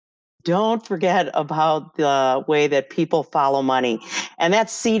Don't forget about the way that people follow money. And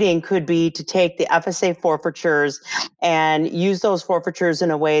that seeding could be to take the FSA forfeitures and use those forfeitures in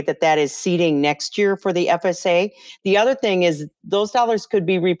a way that is seeding next year for the FSA. The other thing is those dollars could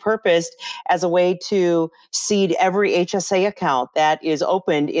be repurposed as a way to seed every HSA account that is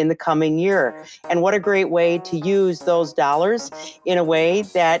opened in the coming year. And what a great way to use those dollars in a way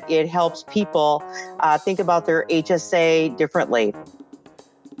that it helps people think about their HSA differently.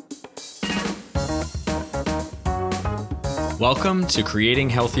 Welcome to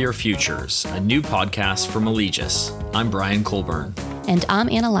Creating Healthier Futures, a new podcast from Allegis. I'm Brian Colburn. And I'm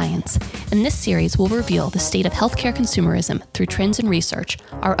Anna Lyons. In this series, we'll reveal the state of healthcare consumerism through trends and research,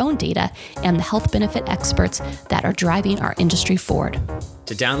 our own data, and the health benefit experts that are driving our industry forward.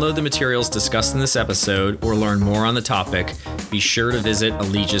 To download the materials discussed in this episode or learn more on the topic, be sure to visit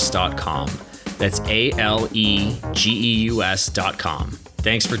allegis.com. That's ALEGEUS.com.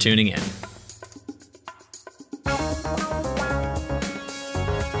 Thanks for tuning in.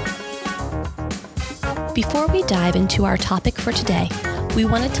 Before we dive into our topic for today, we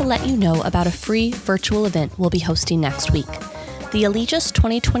wanted to let you know about a free virtual event we'll be hosting next week. The Allegis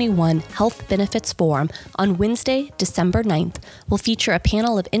 2021 Health Benefits Forum on Wednesday, December 9th will feature a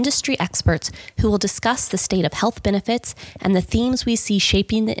panel of industry experts who will discuss the state of health benefits and the themes we see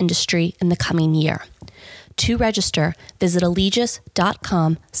shaping the industry in the coming year. To register, visit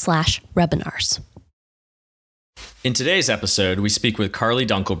allegis.com/webinars. In today's episode, we speak with Carly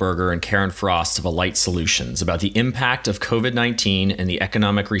Dunkelberger and Karen Frost of Alight Solutions about the impact of COVID-19 and the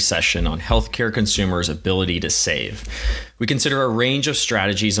economic recession on healthcare consumers' ability to save. We consider a range of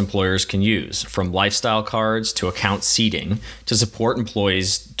strategies employers can use, from lifestyle cards to account seeding, to support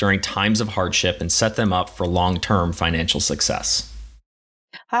employees during times of hardship and set them up for long-term financial success.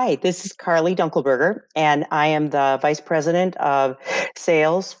 Hi, this is Carly Dunkelberger, and I am the Vice President of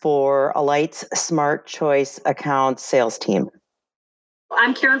Sales for Alight's Smart Choice Account sales team.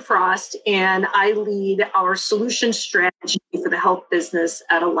 I'm Karen Frost, and I lead our solution strategy for the health business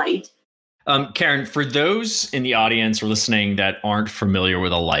at Alight. Karen, for those in the audience or listening that aren't familiar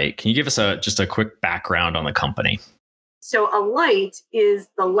with Alight, can you give us just a quick background on the company? So Alight is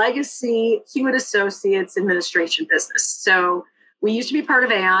the legacy Hewitt Associates administration business. So we used to be part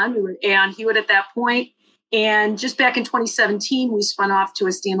of Aon. We were Aon Hewitt at that point. And just back in 2017, we spun off to a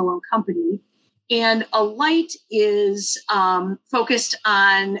standalone company. And Alight is focused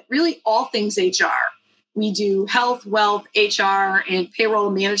on really all things HR. We do health, wealth, HR, and payroll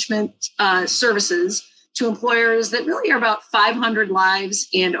management services to employers that really are about 500 lives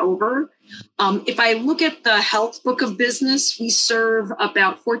and over. If I look at the health book of business, we serve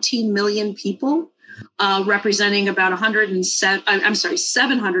about 14 million people. Representing about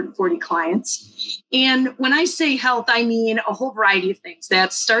 740 clients. And when I say health, I mean a whole variety of things.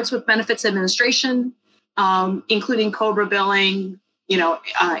 That starts with benefits administration, including COBRA billing,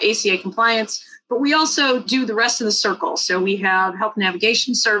 ACA compliance. But we also do the rest of the circle. So we have health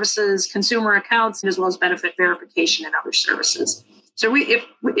navigation services, consumer accounts, as well as benefit verification and other services. So if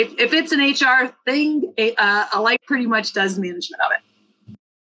it's an HR thing, Alight pretty much does management of it.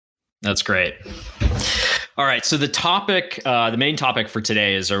 That's great. All right. So the main topic for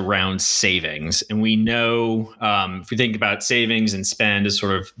today is around savings. And we know if we think about savings and spend as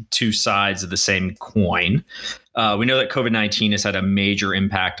sort of two sides of the same coin, we know that COVID-19 has had a major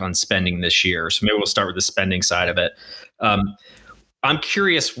impact on spending this year. So maybe we'll start with the spending side of it. I'm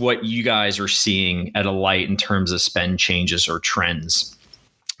curious what you guys are seeing at Alight in terms of spend changes or trends.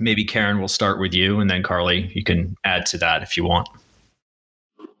 Maybe Karen, we'll start with you, and then Carly, you can add to that if you want.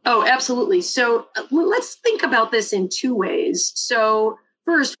 Oh, absolutely. So let's think about this in two ways. So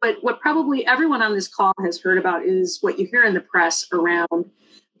first, what probably everyone on this call has heard about is what you hear in the press around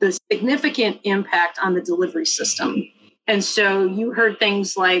the significant impact on the delivery system. And so you heard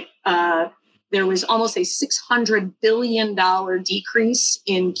things like there was almost a $600 billion decrease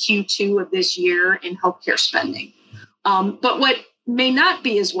in Q2 of this year in healthcare spending. But what may not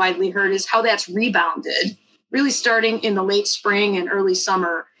be as widely heard is how that's rebounded, really starting in the late spring and early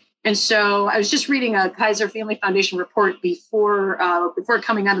summer. And so I was just reading a Kaiser Family Foundation report before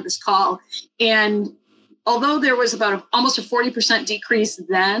coming onto this call. And although there was about almost a 40% decrease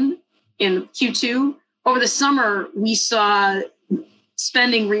then in Q2, over the summer, we saw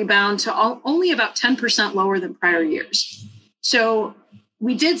spending rebound to only about 10% lower than prior years. So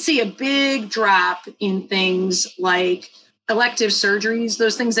we did see a big drop in things like elective surgeries,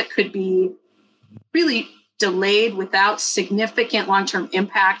 those things that could be really delayed without significant long-term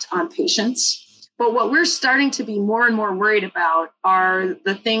impact on patients. But what we're starting to be more and more worried about are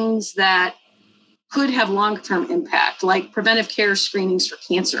the things that could have long-term impact, like preventive care screenings for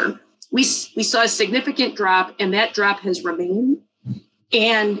cancer we saw a significant drop, and that drop has remained.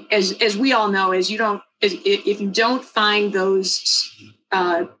 And as we all know, if you don't find those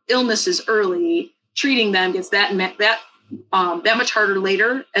illnesses early, treating them gets that much harder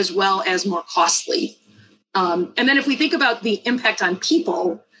later, as well as more costly. And then if we think about the impact on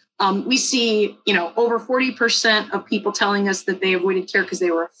people, we see, over 40% of people telling us that they avoided care because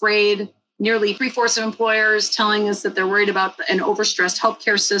they were afraid. Nearly 3/4 of employers telling us that they're worried about an overstressed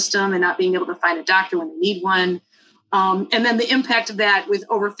healthcare system and not being able to find a doctor when they need one. And then the impact of that, with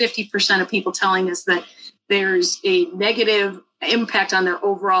over 50% of people telling us that there's a negative impact on their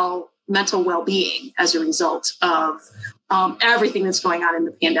overall mental well-being as a result of everything that's going on in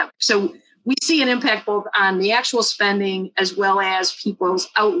the pandemic. So we see an impact both on the actual spending as well as people's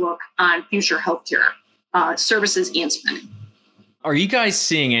outlook on future healthcare services and spending. Are you guys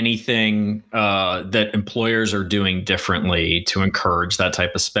seeing anything that employers are doing differently to encourage that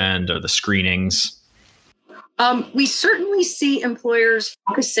type of spend, or the screenings? We certainly see employers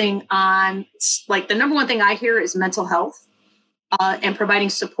focusing on, like, the number one thing I hear is mental health and providing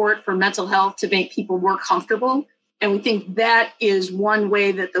support for mental health to make people more comfortable. And we think that is one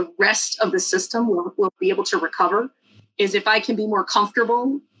way that the rest of the system will be able to recover, is if I can be more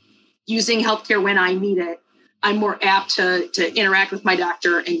comfortable using healthcare when I need it, I'm more apt to interact with my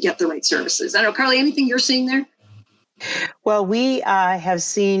doctor and get the right services. I don't know, Carly, anything you're seeing there? Well, we have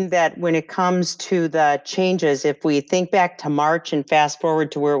seen that when it comes to the changes, if we think back to March and fast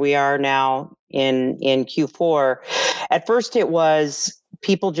forward to where we are now in Q4, at first it was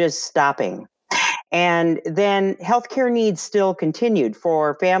people just stopping. And then healthcare needs still continued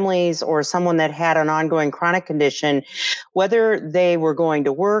for families or someone that had an ongoing chronic condition, whether they were going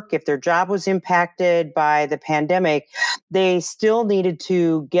to work, if their job was impacted by the pandemic, they still needed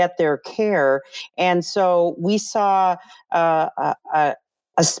to get their care. And so we saw an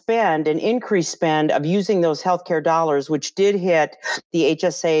increased spend of using those healthcare dollars, which did hit the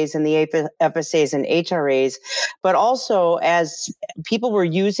HSAs and the FSAs and HRAs. But also, as people were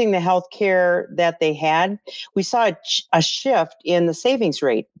using the healthcare that they had, we saw a shift in the savings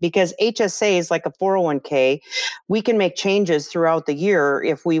rate, because HSAs, like a 401k, we can make changes throughout the year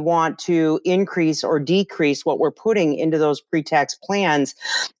if we want to increase or decrease what we're putting into those pre-tax plans.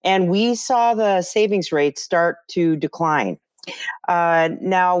 And we saw the savings rate start to decline.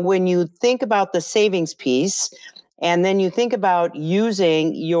 Now, when you think about the savings piece, and then you think about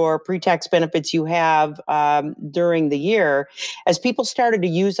using your pre-tax benefits you have during the year, as people started to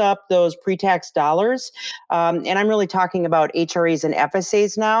use up those pre-tax dollars, and I'm really talking about HRAs and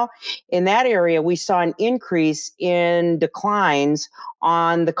FSAs now, in that area, we saw an increase in declines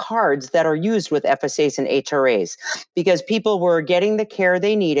on the cards that are used with FSAs and HRAs, because people were getting the care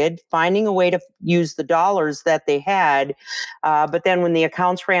they needed, finding a way to use the dollars that they had. But then when the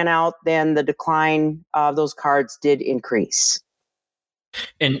accounts ran out, then the decline of those cards did increase.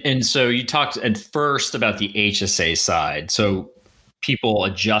 And so you talked at first about the HSA side. So people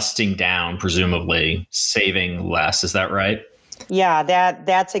adjusting down, presumably saving less. Is that right? Yeah,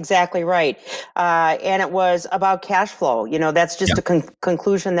 that's exactly right. And it was about cash flow. That's just a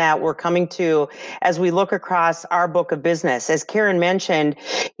conclusion that we're coming to as we look across our book of business. As Karen mentioned,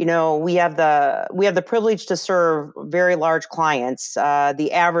 we have the privilege to serve very large clients. The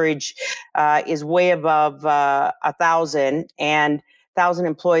average is way above 1,000 and 1,000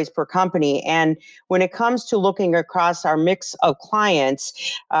 employees per company. And when it comes to looking across our mix of clients,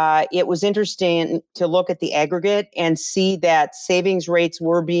 it was interesting to look at the aggregate and see that savings rates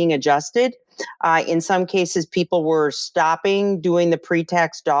were being adjusted. In some cases, people were stopping doing the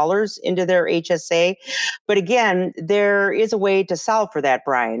pre-tax dollars into their HSA. But again, there is a way to solve for that,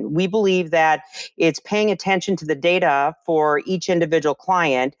 Brian. We believe that it's paying attention to the data for each individual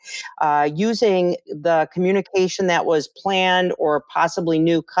client, using the communication that was planned or possibly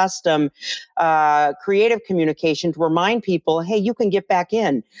new custom creative communication to remind people, hey, you can get back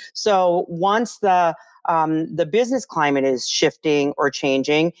in. So once the business climate is shifting or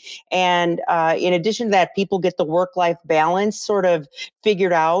changing. And in addition to that, people get the work-life balance sort of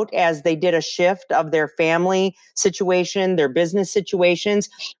figured out as they did a shift of their family situation, their business situations,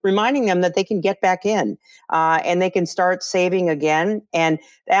 reminding them that they can get back in and they can start saving again. And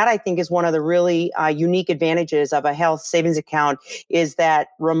that, I think, is one of the really unique advantages of a health savings account, is that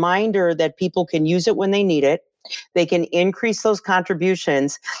reminder that people can use it when they need it. They can increase those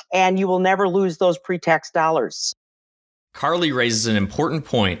contributions, and you will never lose those pre-tax dollars. Carly raises an important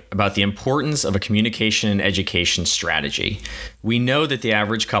point about the importance of a communication and education strategy. We know that the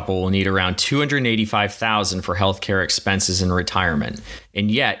average couple will need around $285,000 for healthcare expenses in retirement. And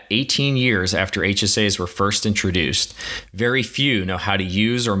yet, 18 years after HSAs were first introduced, very few know how to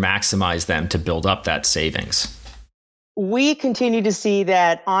use or maximize them to build up that savings. We continue to see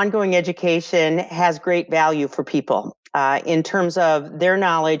that ongoing education has great value for people in terms of their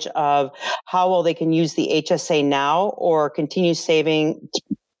knowledge of how well they can use the HSA now or continue saving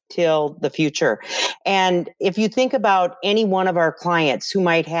till the future. And if you think about any one of our clients who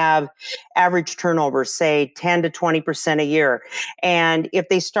might have average turnover, say 10 to 20% a year, and if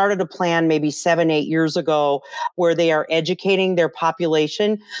they started a plan maybe 7-8 years ago where they are educating their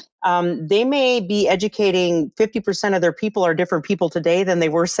population, they may be educating 50% of their people are different people today than they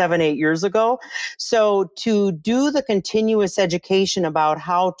were 7-8 years ago. So to do the continuous education about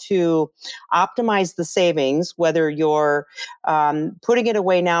how to optimize the savings, whether you're putting it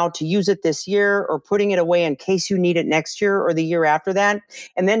away now to use it this year or putting it away in case you need it next year or the year after that,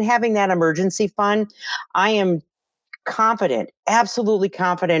 and then having that emergency fund, I am confident, absolutely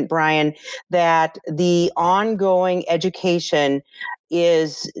confident, Brian, that the ongoing education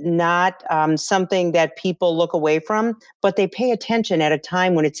is not something that people look away from, but they pay attention at a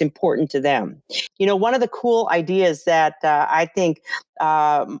time when it's important to them. You know, one of the cool ideas that I think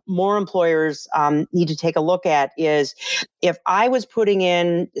more employers need to take a look at is if I was putting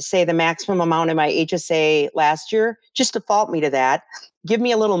in, say, the maximum amount in my HSA last year, just default me to that. Give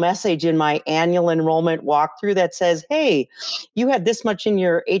me a little message in my annual enrollment walkthrough that says, hey, you had this much in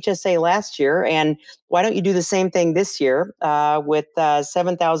your HSA last year, and why don't you do the same thing this year with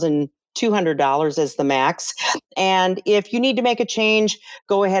 $7,200 as the max? And if you need to make a change,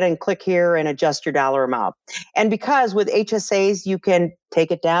 go ahead and click here and adjust your dollar amount. And because with HSAs, you can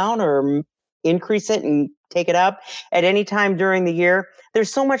take it down or increase it and take it up at any time during the year.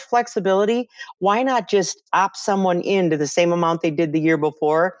 There's so much flexibility. Why not just opt someone into the same amount they did the year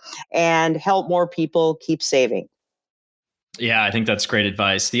before and help more people keep saving? Yeah, I think that's great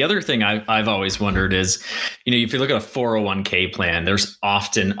advice. The other thing I've always wondered is, you know, if you look at a 401k plan, there's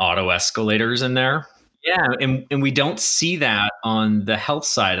often auto escalators in there. Yeah, and we don't see that on the health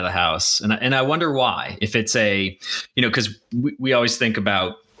side of the house. And I wonder why. If it's a, you know, because we always think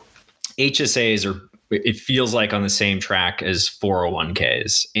about HSAs are, it feels like on the same track as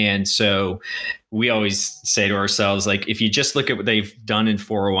 401ks. And so we always say to ourselves, like, if you just look at what they've done in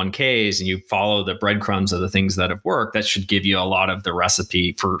 401ks and you follow the breadcrumbs of the things that have worked, that should give you a lot of the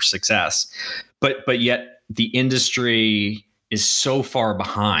recipe for success. But yet the industry is so far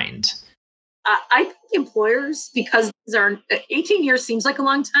behind. I think employers, because 18 years seems like a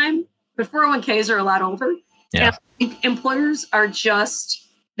long time, but 401ks are a lot older. Yeah. And employers are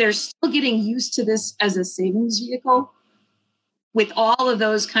they're still getting used to this as a savings vehicle with all of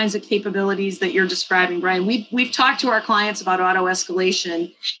those kinds of capabilities that you're describing, Brian. We've talked to our clients about auto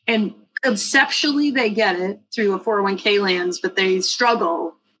escalation, and conceptually they get it through a 401k lens, but they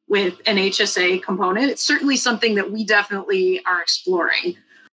struggle with an HSA component. It's certainly something that we definitely are exploring.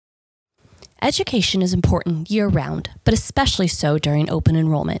 Education is important year-round, but especially so during open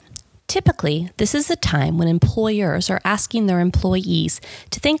enrollment. Typically, this is a time when employers are asking their employees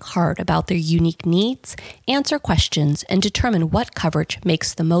to think hard about their unique needs, answer questions, and determine what coverage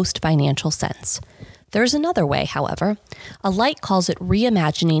makes the most financial sense. There's another way, however. Alight calls it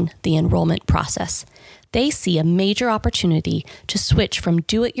reimagining the enrollment process. They see a major opportunity to switch from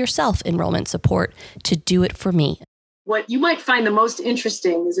do-it-yourself enrollment support to do-it-for-me. What you might find the most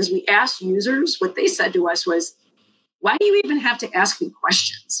interesting is, as we asked users, what they said to us was, why do you even have to ask me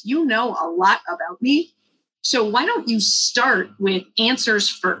questions? You know a lot about me. So why don't you start with answers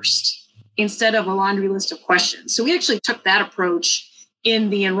first instead of a laundry list of questions? So we actually took that approach in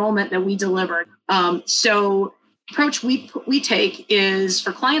the enrollment that we delivered. So approach we take is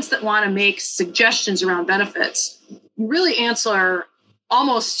for clients that want to make suggestions around benefits, you really answer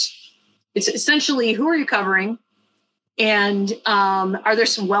it's essentially, who are you covering? And are there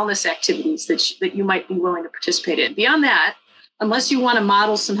some wellness activities that you might be willing to participate in? Beyond that, unless you want to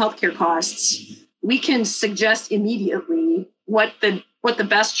model some healthcare costs, we can suggest immediately what the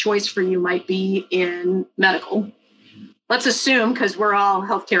best choice for you might be in medical. Let's assume, because we're all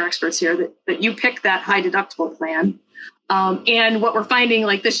healthcare experts here, that you pick that high deductible plan. And what we're finding,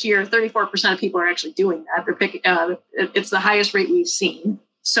 like this year, 34% of people are actually doing that. They're picking. It's the highest rate we've seen.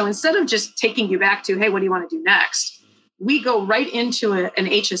 So instead of just taking you back to, hey, what do you want to do next? We go right into an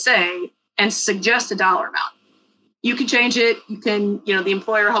HSA and suggest a dollar amount. You can change it. You can, the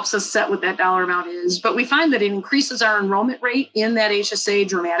employer helps us set what that dollar amount is. But we find that it increases our enrollment rate in that HSA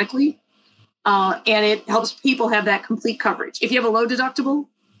dramatically. And it helps people have that complete coverage. If you have a low deductible,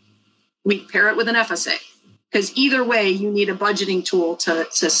 we pair it with an FSA, because either way, you need a budgeting tool to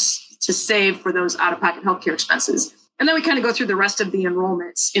save for those out-of-pocket healthcare expenses. And then we kind of go through the rest of the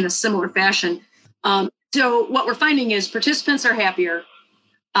enrollments in a similar fashion. So what we're finding is participants are happier.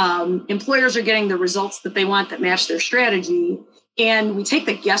 Employers are getting the results that they want that match their strategy. And we take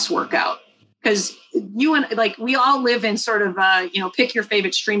the guesswork out, because you and we all live in sort of, pick your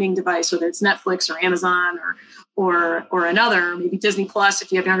favorite streaming device, whether it's Netflix or Amazon or another, maybe Disney Plus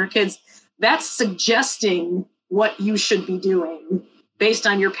if you have younger kids. That's suggesting what you should be doing based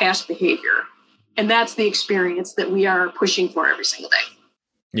on your past behavior. And that's the experience that we are pushing for every single day.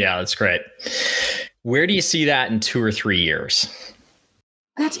 Yeah, that's great. Where do you see that in 2 or 3 years?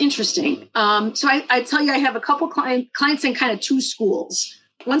 That's interesting. So I tell you, I have a couple clients in kind of two schools.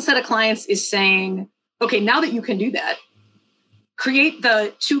 One set of clients is saying, okay, now that you can do that, create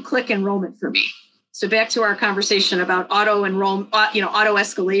the 2-click enrollment for me. So back to our conversation about auto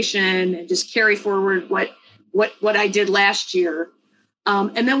escalation, and just carry forward what I did last year.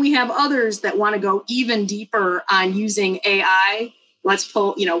 And then we have others that want to go even deeper on using AI. Let's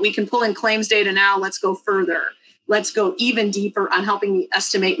pull, we can pull in claims data now. Let's go further. Let's go even deeper on helping me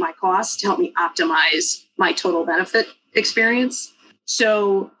estimate my costs to help me optimize my total benefit experience.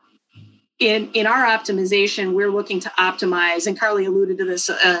 So in our optimization, we're looking to optimize, and Carly alluded to this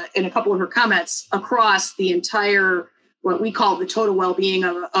in a couple of her comments, across the entire, what we call the total well-being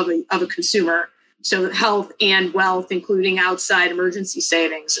of a consumer. So health and wealth, including outside emergency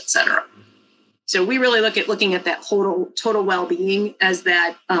savings, et cetera. So we really looking at that total well-being as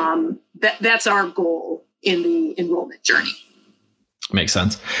that's our goal in the enrollment journey. Makes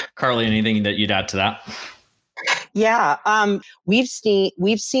sense. Carly, anything that you'd add to that? Yeah, we've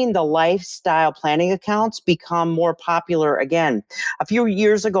seen the lifestyle planning accounts become more popular again. A few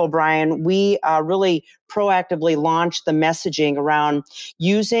years ago, Brian, we really proactively launched the messaging around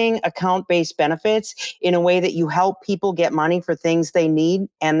using account-based benefits in a way that you help people get money for things they need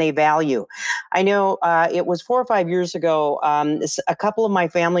and they value. I know it was 4 or 5 years ago, a couple of my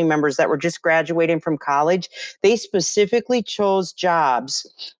family members that were just graduating from college, they specifically chose jobs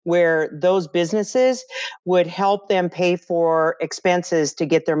where those businesses would help them pay for expenses to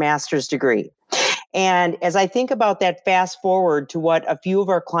get their master's degree. And as I think about that, fast forward to what a few of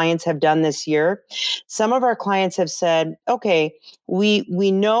our clients have done this year, some of our clients have said, okay, we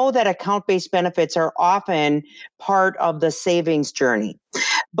know that account-based benefits are often part of the savings journey.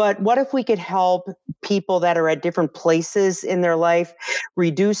 But what if we could help people that are at different places in their life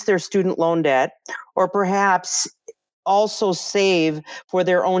reduce their student loan debt, or perhaps also save for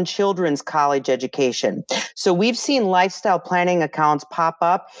their own children's college education? So we've seen lifestyle planning accounts pop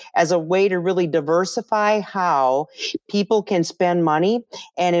up as a way to really diversify how people can spend money,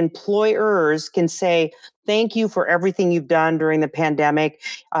 and employers can say, thank you for everything you've done during the pandemic.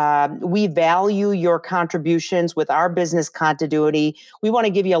 We value your contributions with our business continuity. We want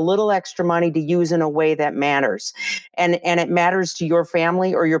to give you a little extra money to use in a way that matters. And it matters to your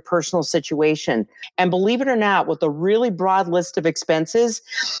family or your personal situation. And believe it or not, with a really broad list of expenses,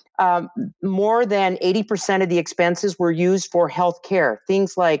 more than 80% of the expenses were used for healthcare.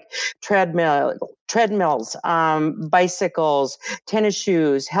 Things like treadmills, bicycles, tennis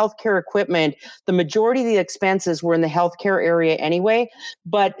shoes, healthcare equipment. The majority of the expenses were in the healthcare area anyway.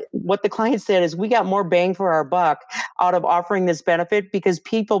 But what the client said is, we got more bang for our buck out of offering this benefit because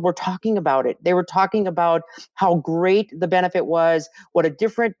people were talking about it. They were talking about how great the benefit was, what a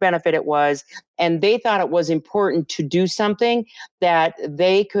different benefit it was. And they thought it was important to do something that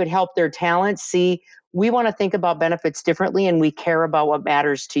they could help their talent see. We want to think about benefits differently, and we care about what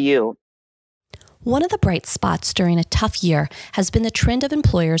matters to you. One of the bright spots during a tough year has been the trend of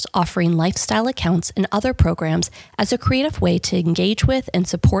employers offering lifestyle accounts and other programs as a creative way to engage with and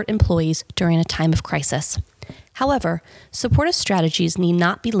support employees during a time of crisis. However, supportive strategies need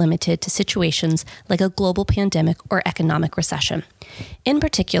not be limited to situations like a global pandemic or economic recession. In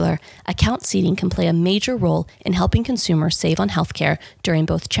particular, account seeding can play a major role in helping consumers save on healthcare during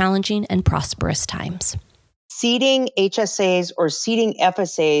both challenging and prosperous times. Seeding HSAs or seeding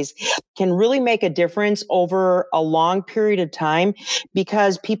FSAs can really make a difference over a long period of time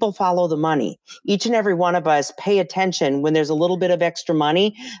because people follow the money. Each and every one of us pay attention when there's a little bit of extra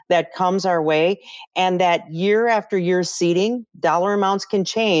money that comes our way, and that year after year seeding, dollar amounts can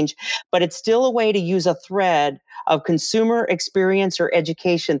change, but it's still a way to use a thread of consumer experience or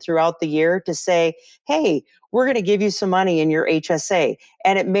education throughout the year to say, hey, we're going to give you some money in your HSA.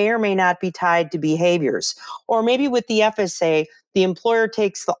 And it may or may not be tied to behaviors. Or maybe with the FSA, the employer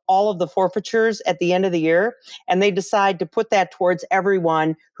takes all of the forfeitures at the end of the year, and they decide to put that towards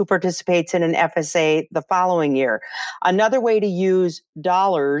everyone who participates in an FSA the following year. Another way to use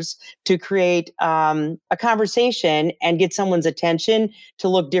dollars to create a conversation and get someone's attention to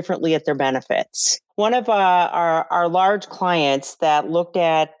look differently at their benefits. One of our large clients that looked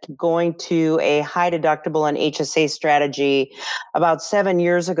at going to a high deductible and HSA strategy about 7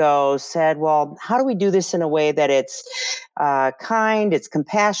 years ago said, well, how do we do this in a way that it's kind, it's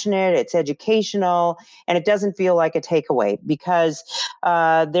compassionate, it's educational, and it doesn't feel like a takeaway? Because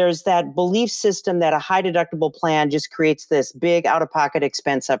there's that belief system that a high deductible plan just creates this big out-of-pocket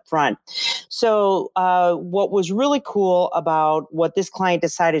expense up front. So what was really cool about what this client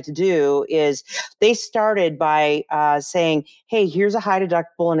decided to do is they started by saying, hey, here's a high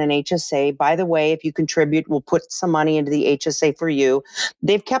deductible and an HSA. By the way, if you contribute, we'll put some money into the HSA for you.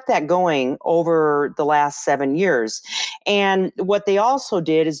 They've kept that going over the last 7 years. And what they also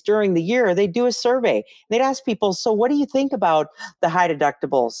did is during the year, they do a survey. They'd ask people, so what do you think about the high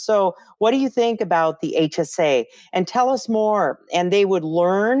deductibles? So what do you think about the HSA? And tell us more. And they would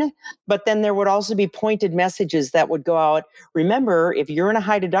learn, but then there would also be pointed messages that would go out. Remember, if you're in a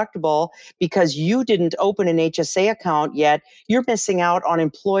high deductible, because you didn't open an HSA account yet, you're missing out on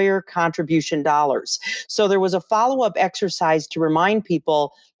employer contribution dollars. So there was a follow-up exercise to remind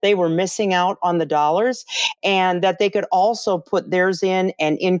people they were missing out on the dollars and that they could also put theirs in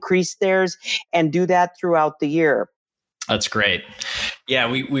and increase theirs and do that throughout the year. That's great. Yeah,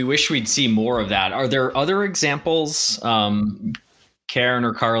 we wish we'd see more of that. Are there other examples, Karen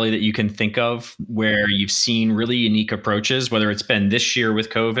or Carly, that you can think of where you've seen really unique approaches, whether it's been this year with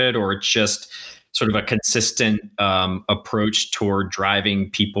COVID or it's just sort of a consistent approach toward driving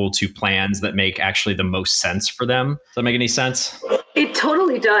people to plans that make actually the most sense for them? Does that make any sense? It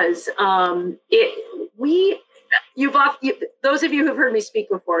totally does. Those of you who've heard me speak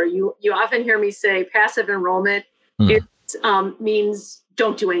before, you often hear me say passive enrollment. It means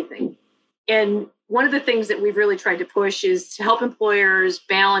don't do anything. And one of the things that we've really tried to push is to help employers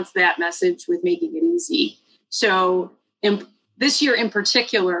balance that message with making it easy. So this year in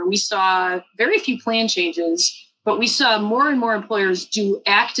particular, we saw very few plan changes, but we saw more and more employers do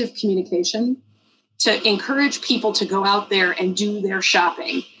active communication to encourage people to go out there and do their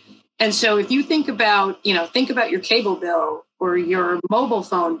shopping. And so if you think about your cable bill or your mobile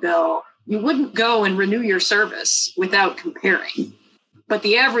phone bill, you wouldn't go and renew your service without comparing. But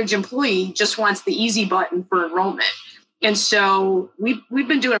the average employee just wants the easy button for enrollment. And so we've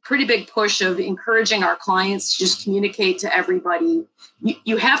been doing a pretty big push of encouraging our clients to just communicate to everybody.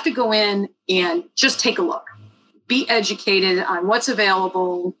 You have to go in and just take a look. Be educated on what's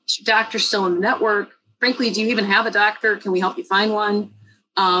available. Is your doctor still in the network? Frankly, do you even have a doctor? Can we help you find one?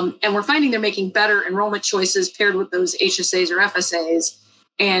 And we're finding they're making better enrollment choices paired with those HSAs or FSAs.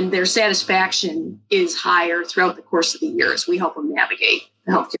 And their satisfaction is higher throughout the course of the year as we help them navigate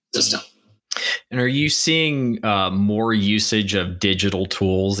the healthcare system. And are you seeing more usage of digital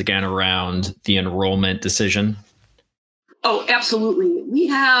tools again around the enrollment decision? Oh, absolutely. We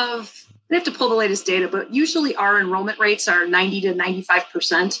have to pull the latest data, but usually our enrollment rates are 90 to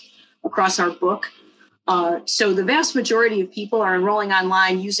 95% across our book. So the vast majority of people are enrolling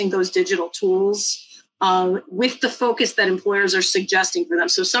online using those digital tools. With the focus that employers are suggesting for them.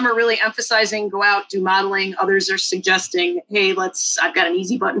 So some are really emphasizing go out, do modeling. Others are suggesting, hey, I've got an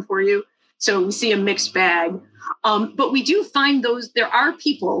easy button for you. So we see a mixed bag. But we do find there are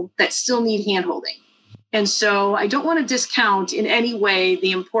people that still need handholding. And so I don't want to discount in any way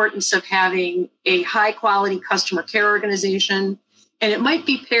the importance of having a high quality customer care organization. And it might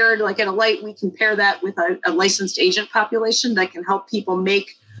be paired, like at Alight, we can pair that with a licensed agent population that can help people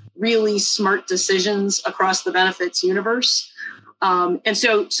make really smart decisions across the benefits universe. And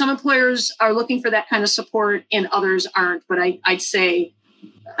so some employers are looking for that kind of support and others aren't. But I'd say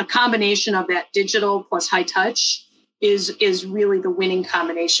a combination of that digital plus high touch is really the winning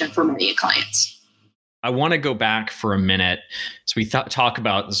combination for many clients. I want to go back for a minute. So we talk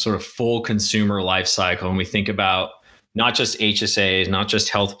about the sort of full consumer life cycle, and we think about not just HSAs, not just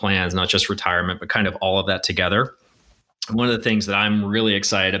health plans, not just retirement, but kind of all of that together. One of the things that I'm really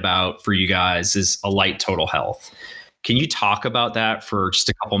excited about for you guys is Alight Total Health. Can you talk about that for just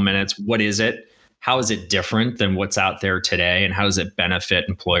a couple minutes? What is it? How is it different than what's out there today? And how does it benefit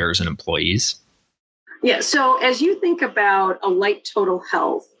employers and employees? Yeah, so as you think about Alight Total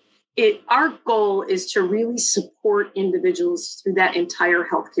Health, our goal is to really support individuals through that entire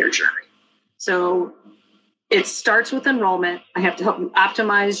healthcare journey. So it starts with enrollment. I have to help you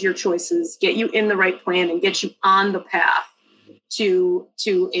optimize your choices, get you in the right plan, and get you on the path to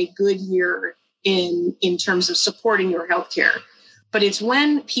a good year in terms of supporting your healthcare. But it's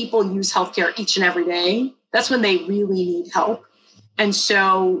when people use healthcare each and every day, that's when they really need help. And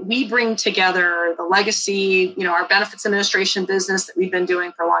so we bring together the legacy, our benefits administration business that we've been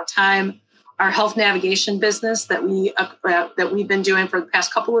doing for a long time, our health navigation business that we've been doing for the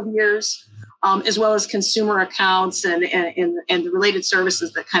past couple of years, as well as consumer accounts and the related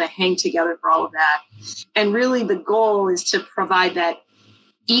services that kind of hang together for all of that. And really the goal is to provide that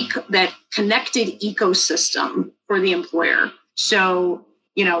connected ecosystem for the employer. So,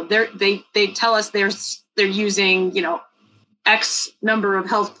 they tell us they're using, X number of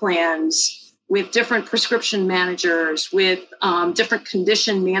health plans with different prescription managers, with different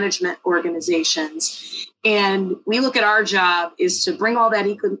condition management organizations. And we look at our job is to bring all that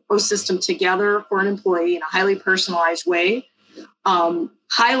ecosystem together for an employee in a highly personalized way,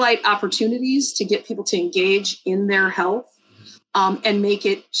 highlight opportunities to get people to engage in their health, and make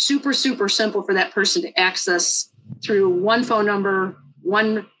it super, super simple for that person to access through one phone number,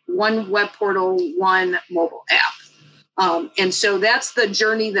 one web portal, one mobile app. And so that's the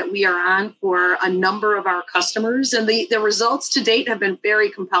journey that we are on for a number of our customers. And the results to date have been very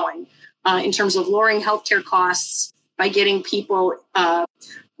compelling in terms of lowering healthcare costs by getting people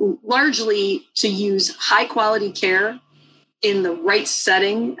largely to use high quality care in the right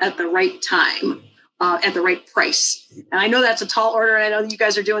setting at the right time, at the right price. And I know that's a tall order. And I know that you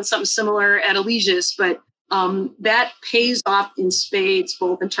guys are doing something similar at Alegeus, but that pays off in spades,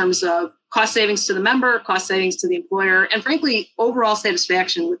 both in terms of cost savings to the member, cost savings to the employer, and frankly, overall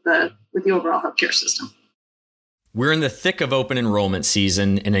satisfaction with the overall healthcare system. We're in the thick of open enrollment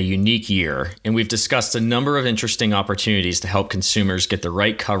season in a unique year, and we've discussed a number of interesting opportunities to help consumers get the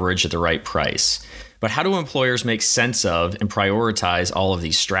right coverage at the right price. But how do employers make sense of and prioritize all of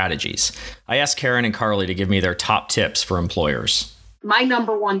these strategies? I asked Karen and Carly to give me their top tips for employers. My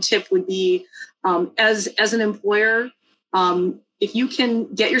number one tip would be, as an employer, if you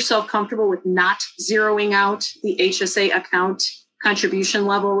can get yourself comfortable with not zeroing out the HSA account contribution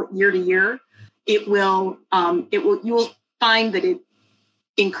level year to year, you will find that it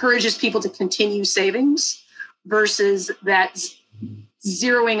encourages people to continue savings versus that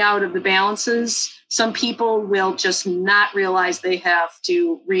zeroing out of the balances. Some people will just not realize they have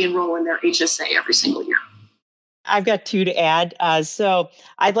to re-enroll in their HSA every single year. I've got two to add. So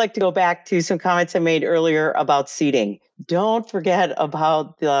I'd like to go back to some comments I made earlier about seeding. Don't forget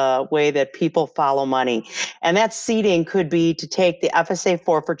about the way that people follow money. And that seeding could be to take the FSA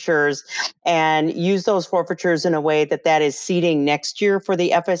forfeitures and use those forfeitures in a way that is seeding next year for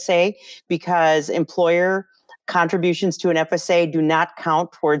the FSA, because employer contributions to an FSA do not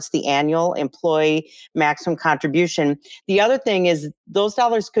count towards the annual employee maximum contribution. The other thing is those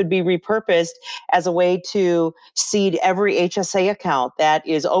dollars could be repurposed as a way to seed every HSA account that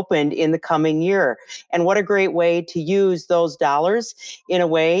is opened in the coming year. And what a great way to use those dollars in a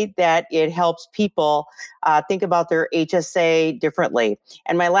way that it helps people think about their HSA differently.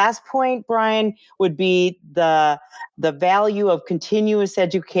 And my last point, Brian, would be the value of continuous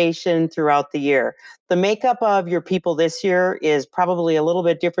education throughout the year. The makeup of your people this year is probably a little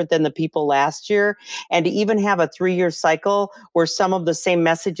bit different than the people last year. And to even have a 3-year cycle where some of the same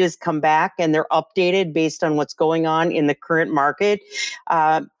messages come back and they're updated based on what's going on in the current market,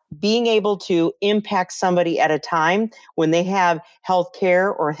 being able to impact somebody at a time when they have health care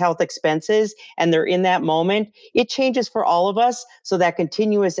or health expenses and they're in that moment, it changes for all of us. So that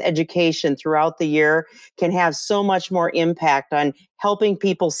continuous education throughout the year can have so much more impact on helping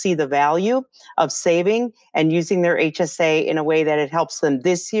people see the value of saving and using their HSA in a way that it helps them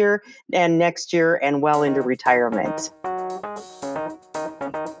this year and next year and well into retirement.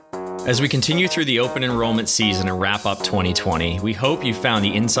 As we continue through the open enrollment season and wrap up 2020, we hope you found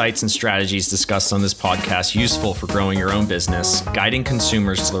the insights and strategies discussed on this podcast useful for growing your own business, guiding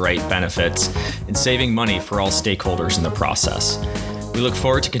consumers to the right benefits, and saving money for all stakeholders in the process. We look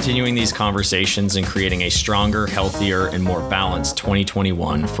forward to continuing these conversations and creating a stronger, healthier, and more balanced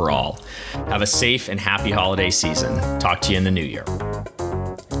 2021 for all. Have a safe and happy holiday season. Talk to you in the new year.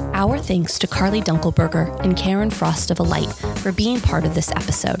 Our thanks to Carly Dunkelberger and Karen Frost of Alight for being part of this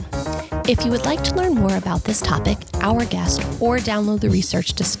episode. If you would like to learn more about this topic, our guest, or download the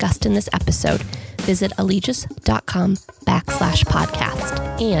research discussed in this episode, visit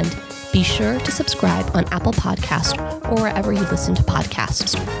alegeus.com/podcast. And be sure to subscribe on Apple Podcasts or wherever you listen to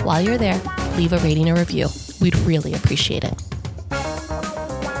podcasts. While you're there, leave a rating or review. We'd really appreciate it.